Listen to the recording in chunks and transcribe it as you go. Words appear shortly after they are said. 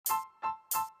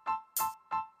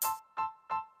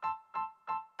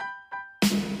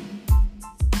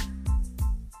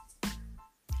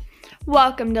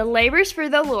Welcome to Labors for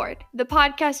the Lord, the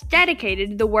podcast dedicated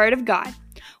to the Word of God.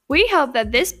 We hope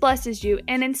that this blesses you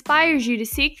and inspires you to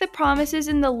seek the promises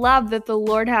and the love that the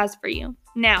Lord has for you.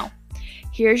 Now,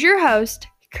 here's your host,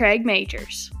 Craig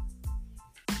Majors.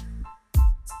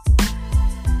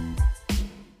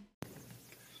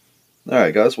 All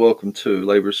right, guys, welcome to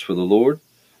Labors for the Lord.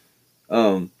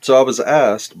 So I was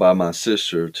asked by my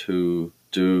sister to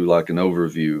do like an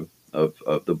overview of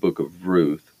the book of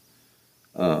Ruth.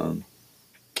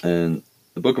 And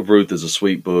the book of Ruth is a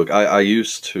sweet book. I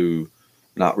used to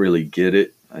not really get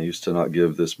it. I used to not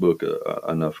give this book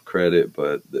enough credit,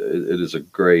 but it is a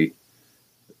great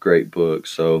book.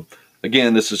 So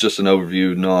again, this is just an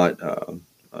overview, not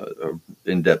an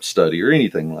in-depth study or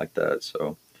anything like that.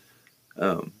 So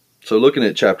looking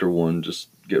at chapter 1, just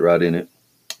get right in it.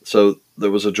 So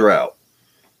there was a drought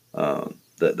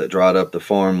that dried up the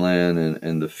farmland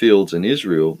and the fields in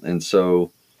Israel. And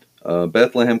so a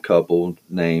Bethlehem couple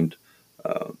named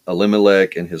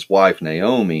Elimelech and his wife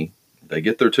Naomi, they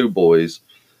get their 2 boys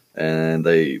and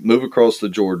they move across the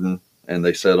Jordan and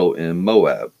they settle in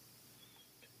Moab.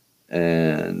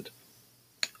 And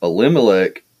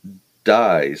Elimelech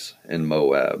dies in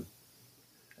Moab.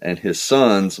 And his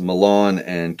sons, Mahlon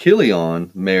and Chilion,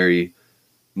 marry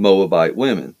Moabite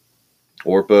women,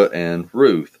 Orpah and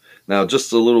Ruth. Now,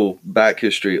 just a little back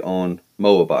history on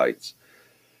Moabites.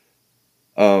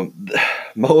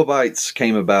 Moabites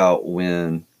came about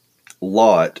when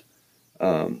Lot,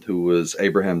 who was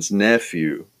Abraham's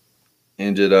nephew,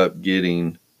 ended up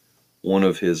getting one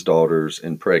of his daughters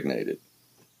impregnated.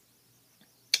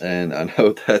 And I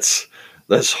know that's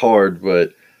hard,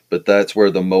 but that's where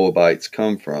the Moabites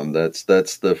come from. That's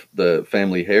the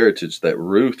family heritage that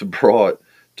Ruth brought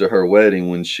to her wedding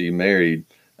when she married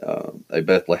a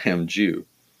Bethlehem Jew.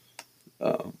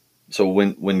 So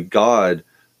when God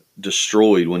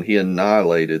destroyed, when he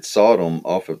annihilated Sodom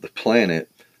off of the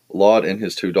planet, Lot and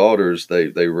his 2 daughters,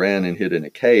 they ran and hid in a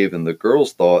cave, and the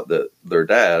girls thought that their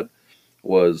dad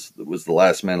was the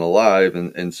last man alive,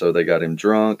 and so they got him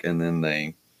drunk, and then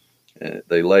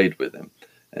they laid with him.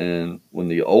 And when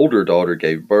the older daughter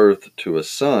gave birth to a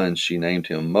son, she named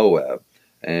him Moab,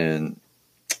 and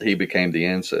he became the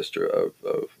ancestor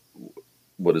of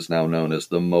what is now known as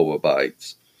the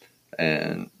Moabites.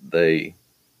 And they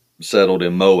settled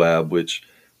in Moab, which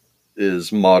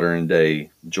is modern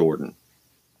day Jordan.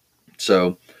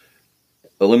 So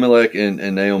Elimelech and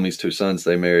Naomi's 2 sons,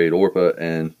 they married Orpah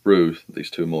and Ruth, these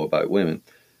 2 Moabite women.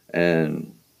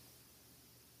 And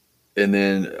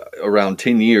then around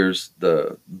 10 years,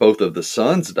 both of the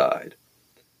sons died.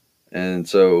 And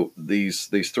so these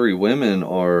 3 women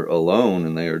are alone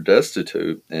and they are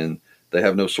destitute and they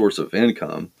have no source of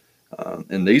income.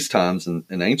 In these times,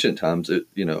 in ancient times,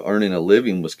 earning a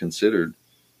living was considered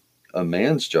a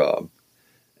man's job.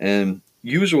 And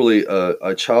usually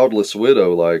a childless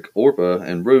widow like Orpah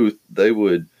and Ruth, they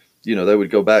would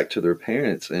go back to their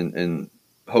parents in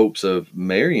hopes of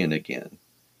marrying again.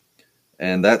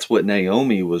 And that's what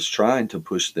Naomi was trying to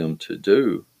push them to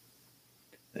do.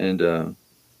 And, and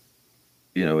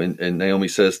Naomi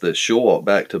says that she'll walk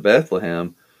back to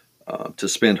Bethlehem to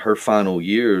spend her final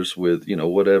years with,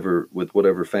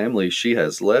 whatever family she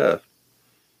has left.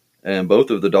 And both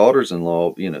of the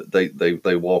daughters-in-law,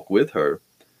 they walk with her.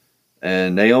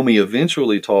 And Naomi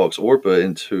eventually talks Orpah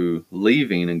into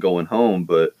leaving and going home,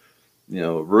 but,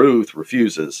 Ruth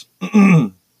refuses.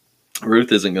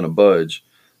 Ruth isn't going to budge.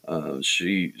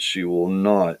 She will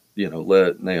not,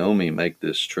 let Naomi make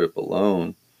this trip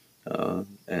alone.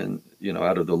 And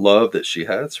out of the love that she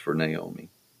has for Naomi.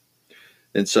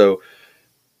 And so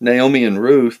Naomi and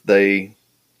Ruth, they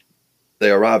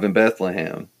arrive in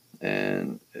Bethlehem,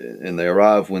 and they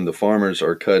arrive when the farmers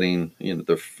are cutting,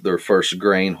 their first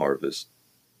grain harvest.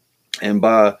 And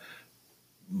by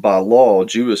law,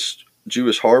 Jewish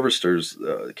harvesters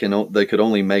could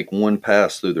only make one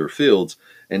pass through their fields,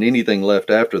 and anything left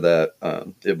after that,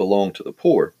 it belonged to the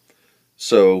poor.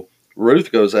 So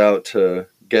Ruth goes out to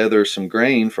gather some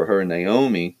grain for her and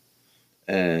Naomi,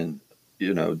 and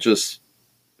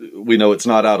we know it's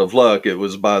not out of luck; it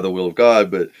was by the will of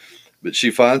God. But she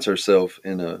finds herself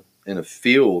in a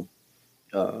field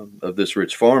of this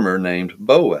rich farmer named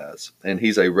Boaz, and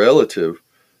he's a relative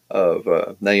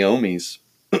of Naomi's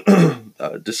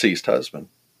deceased husband.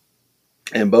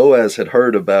 And Boaz had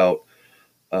heard about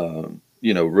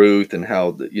Ruth and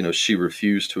how she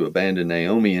refused to abandon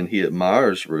Naomi, and he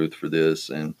admires Ruth for this,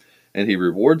 and he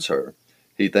rewards her.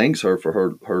 He thanks her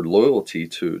for her loyalty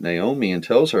to Naomi and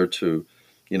tells her to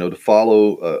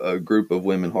follow a group of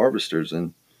women harvesters.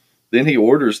 And then he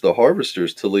orders the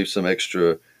harvesters to leave some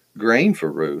extra grain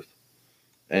for Ruth.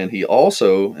 And he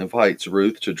also invites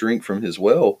Ruth to drink from his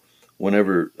well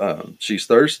whenever she's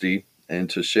thirsty, and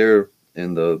to share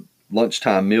in the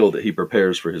lunchtime meal that he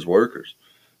prepares for his workers.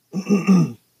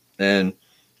 And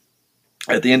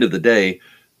at the end of the day,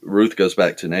 Ruth goes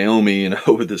back to Naomi,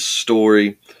 with this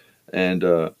story, and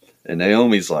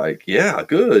Naomi's like, "Yeah,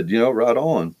 good, right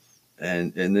on."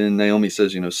 And then Naomi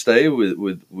says, "Stay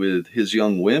with his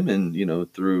young women,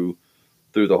 through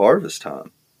the harvest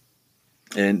time."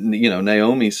 And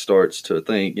Naomi starts to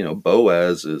think,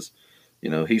 Boaz is,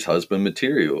 he's husband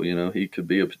material. He could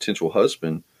be a potential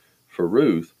husband for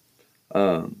Ruth.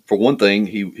 For one thing,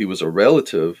 he was a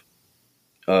relative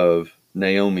of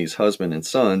Naomi's husband and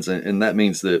sons, and that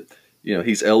means that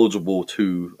he's eligible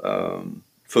to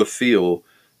fulfill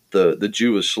the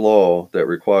Jewish law that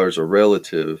requires a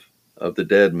relative of the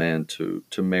dead man to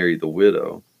marry the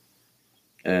widow.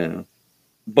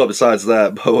 But besides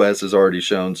that, Boaz has already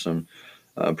shown some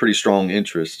pretty strong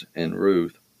interest in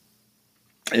Ruth.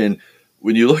 And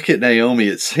when you look at Naomi,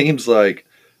 it seems like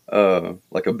a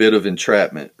bit of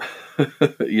entrapment.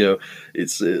 It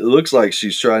looks like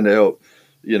she's trying to help,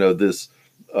 this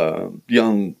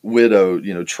young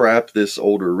widow, trap this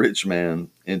older rich man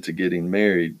into getting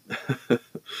married.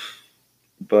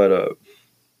 But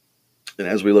and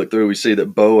as we look through, we see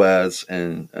that Boaz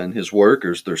and his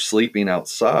workers, they're sleeping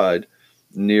outside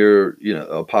near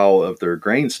a pile of their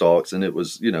grain stalks, and it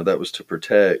was that was to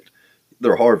protect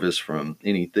their harvest from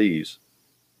any thieves.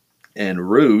 And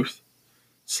Ruth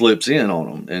slips in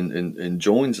on them and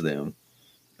joins them,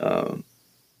 and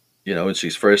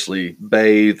she's freshly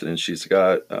bathed, and she's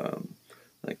got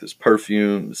like this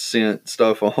perfume scent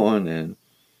stuff on,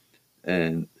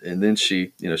 and then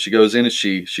she goes in, and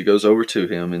she goes over to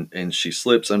him, and she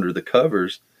slips under the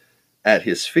covers at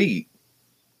his feet.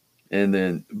 And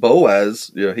then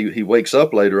Boaz, he wakes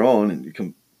up later on and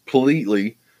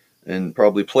completely and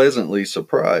probably pleasantly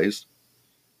surprised.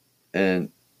 But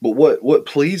what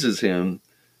pleases him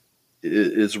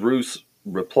is Ruth's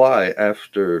reply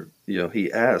after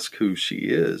he asks who she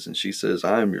is, and she says,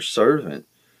 "I am your servant.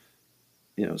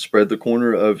 Spread the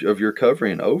corner of your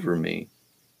covering over me."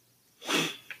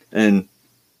 And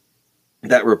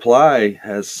that reply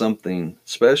has something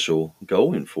special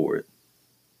going for it.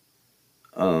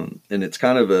 And it's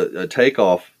kind of a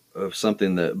takeoff of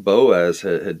something that Boaz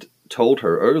had told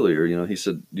her earlier. He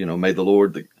said, "May the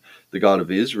Lord, the God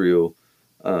of Israel,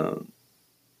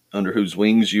 under whose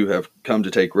wings you have come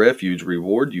to take refuge,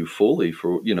 reward you fully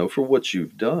for what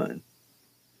you've done."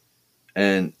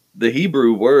 And the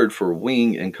Hebrew word for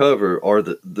wing and cover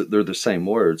they're the same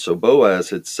word. So Boaz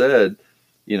had said,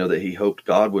 that he hoped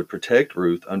God would protect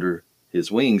Ruth under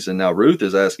his wings. And now Ruth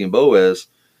is asking Boaz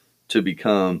to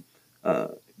become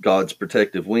God's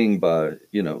protective wing by,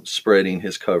 spreading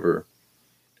his cover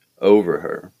over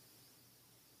her.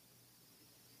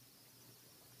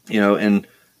 And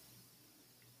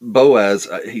Boaz,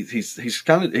 he's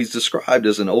described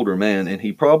as an older man, and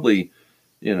he probably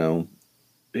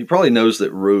knows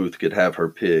that Ruth could have her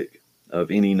pick of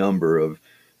any number of,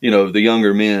 the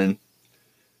younger men,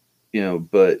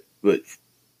 but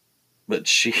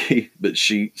she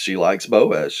likes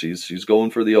Boaz. She's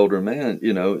going for the older man,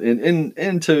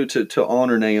 and to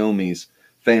honor Naomi's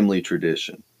family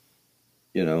tradition,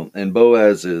 and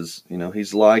Boaz is,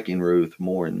 he's liking Ruth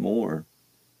more and more.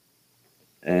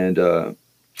 And,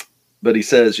 but he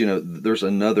says, there's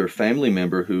another family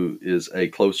member who is a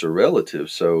closer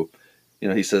relative. So,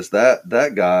 he says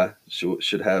that guy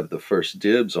should have the first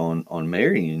dibs on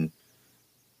marrying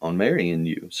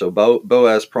you. So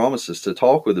Boaz promises to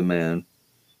talk with the man,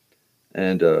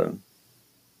 and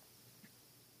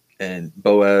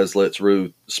Boaz lets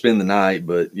Ruth spend the night,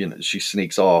 but she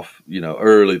sneaks off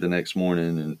early the next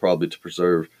morning, and probably to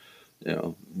preserve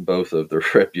both of their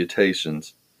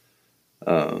reputations.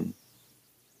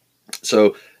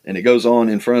 So, and it goes on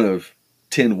in front of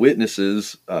 10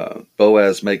 witnesses.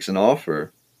 Boaz makes an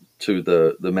offer to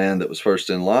the man that was first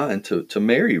in line to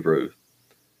marry Ruth.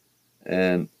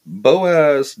 And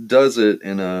Boaz does it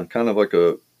in a kind of like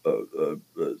a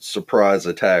surprise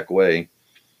attack way.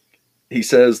 He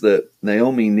says that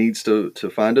Naomi needs to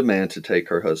find a man to take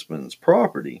her husband's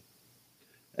property.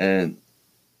 And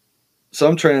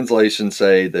some translations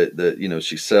say that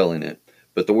she's selling it,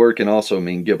 but the word can also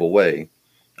mean give away.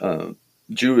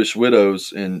 Jewish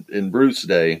widows in Ruth's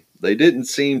day, they didn't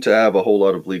seem to have a whole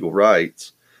lot of legal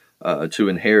rights to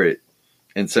inherit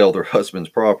and sell their husband's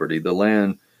property. The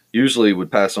land usually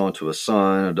would pass on to a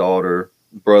son, a daughter,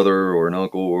 brother, or an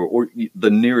uncle, or the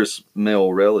nearest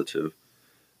male relative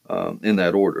in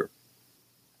that order.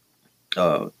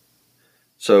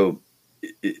 So,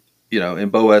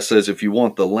 and Boaz says, if you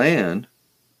want the land,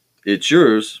 it's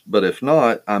yours, but if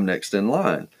not, I'm next in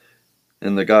line.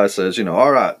 And the guy says,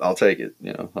 all right, I'll take it.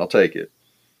 I'll take it.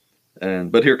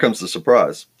 But here comes the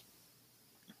surprise.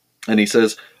 And he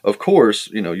says, of course,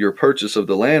 your purchase of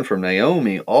the land from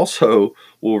Naomi also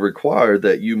will require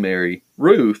that you marry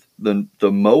Ruth, the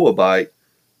Moabite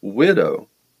widow.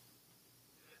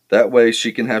 That way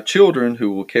she can have children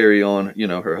who will carry on,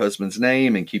 her husband's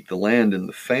name and keep the land in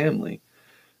the family.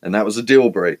 And that was a deal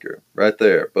breaker right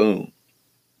there. Boom.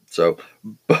 So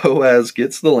Boaz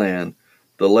gets the land,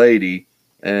 the lady,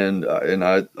 and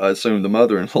I assume the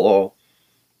mother-in-law,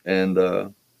 and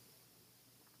the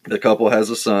couple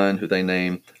has a son who they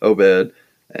name Obed,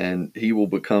 and he will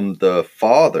become the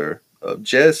father of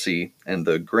Jesse and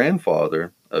the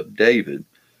grandfather of David,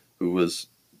 who was,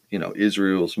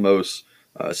 Israel's most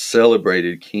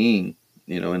celebrated king,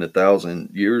 in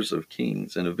 1,000 years of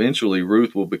kings. And eventually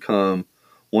Ruth will become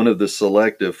one of the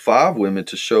selective 5 women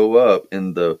to show up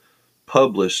in the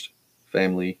published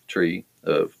family tree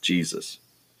of Jesus.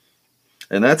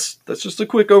 And that's just a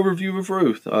quick overview of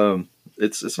Ruth.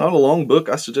 It's not a long book.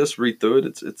 I suggest read through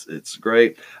it. It's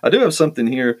great. I do have something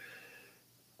here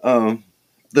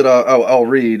that I'll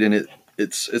read, and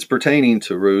it's pertaining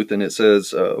to Ruth, and it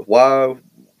says why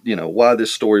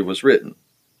this story was written.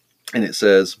 And it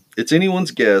says, it's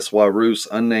anyone's guess why Ruth's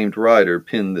unnamed writer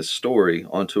penned this story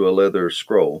onto a leather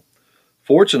scroll.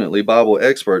 Fortunately, Bible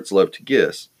experts love to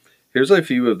guess. Here's a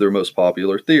few of their most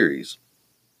popular theories.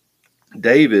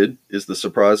 David is the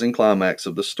surprising climax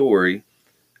of the story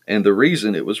and the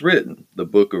reason it was written. The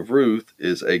book of Ruth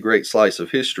is a great slice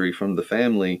of history from the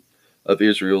family of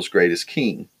Israel's greatest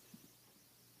king.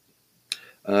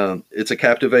 It's a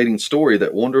captivating story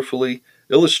that wonderfully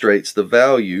illustrates the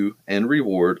value and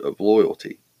reward of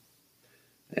loyalty.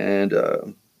 And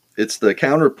it's the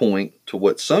counterpoint to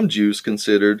what some Jews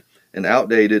considered an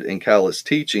outdated and callous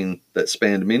teaching that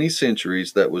spanned many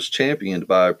centuries that was championed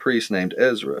by a priest named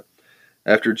Ezra.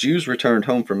 After Jews returned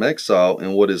home from exile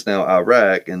in what is now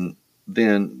Iraq and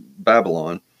then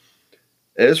Babylon,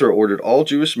 Ezra ordered all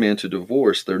Jewish men to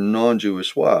divorce their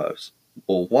non-Jewish wives.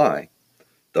 Well, why?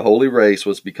 The holy race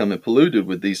was becoming polluted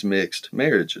with these mixed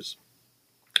marriages.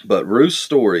 But Ruth's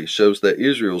story shows that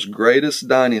Israel's greatest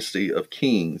dynasty of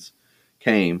kings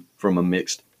came from a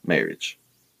mixed marriage.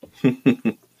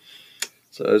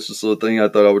 So that's just a little thing I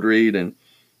thought I would read. And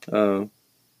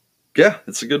yeah,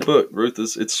 it's a good book. Ruth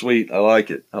it's sweet. I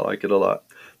like it. I like it a lot.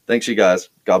 Thanks, you guys.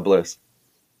 God bless.